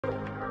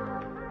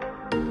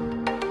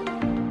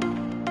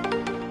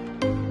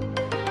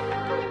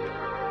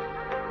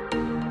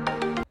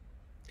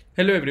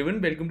Hello everyone,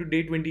 welcome to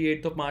day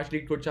 28th of March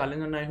Leetcode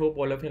challenge, and I hope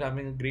all of you are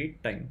having a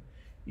great time.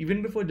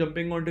 Even before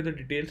jumping on to the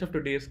details of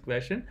today's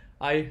question,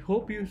 I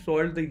hope you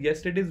solved the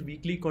yesterday's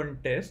weekly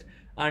contest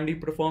and you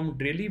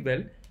performed really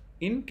well.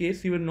 In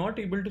case you were not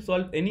able to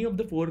solve any of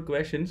the 4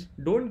 questions,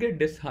 don't get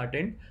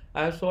disheartened.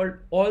 I have solved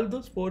all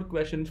those 4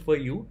 questions for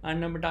you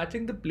and I'm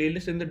attaching the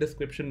playlist in the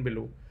description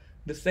below.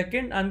 The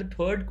second and the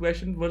third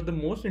question were the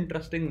most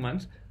interesting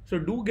ones, so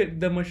do give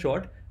them a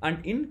shot.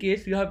 And in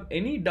case you have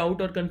any doubt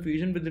or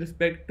confusion with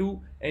respect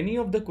to any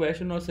of the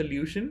question or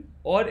solution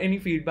or any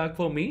feedback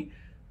for me,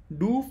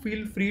 do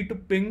feel free to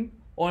ping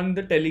on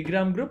the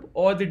Telegram group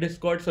or the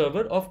Discord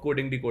server of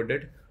Coding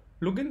Decoded.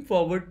 Looking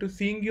forward to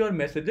seeing your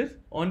messages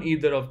on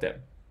either of them.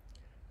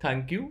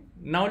 Thank you.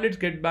 Now let's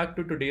get back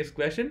to today's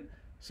question.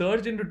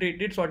 Search in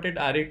rotated sorted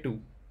array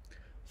 2.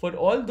 For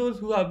all those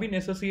who have been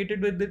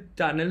associated with the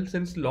channel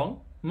since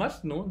long,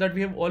 must know that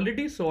we have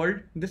already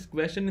solved this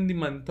question in the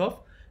month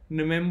of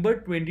November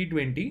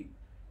 2020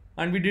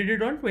 and we did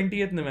it on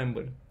 20th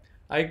November.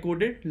 I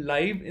coded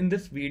live in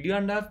this video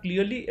and I have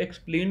clearly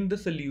explained the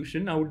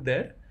solution out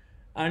there,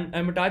 and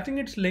I'm attaching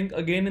its link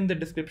again in the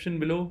description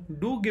below.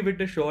 Do give it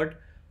a shot.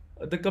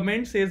 The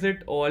comment says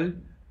it all.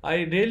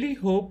 I really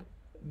hope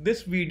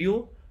this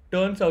video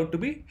turns out to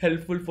be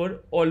helpful for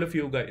all of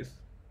you guys.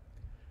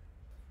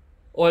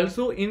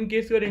 Also, in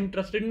case you are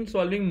interested in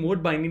solving more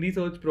binary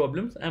search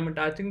problems, I am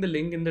attaching the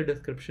link in the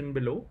description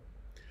below.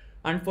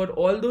 And for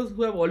all those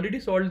who have already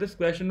solved this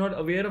question or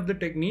aware of the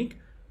technique,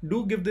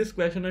 do give this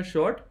question a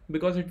shot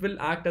because it will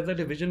act as a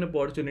revision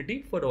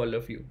opportunity for all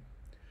of you.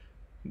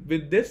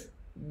 With this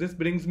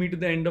brings me to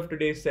the end of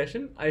today's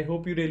session. I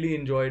hope you really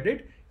enjoyed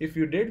it. If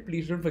you did,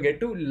 please don't forget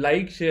to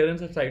like, share and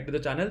subscribe to the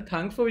channel.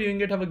 Thanks for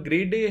viewing it. Have a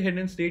great day ahead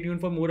and stay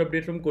tuned for more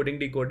updates from Coding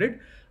Decoded.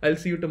 I'll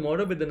see you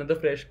tomorrow with another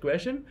fresh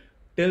question.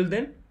 Till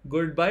then,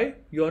 goodbye.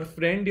 Your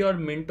friend, your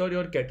mentor,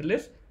 your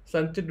catalyst,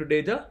 Sanchit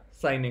Dudeja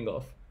signing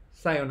off.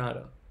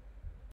 Sayonara.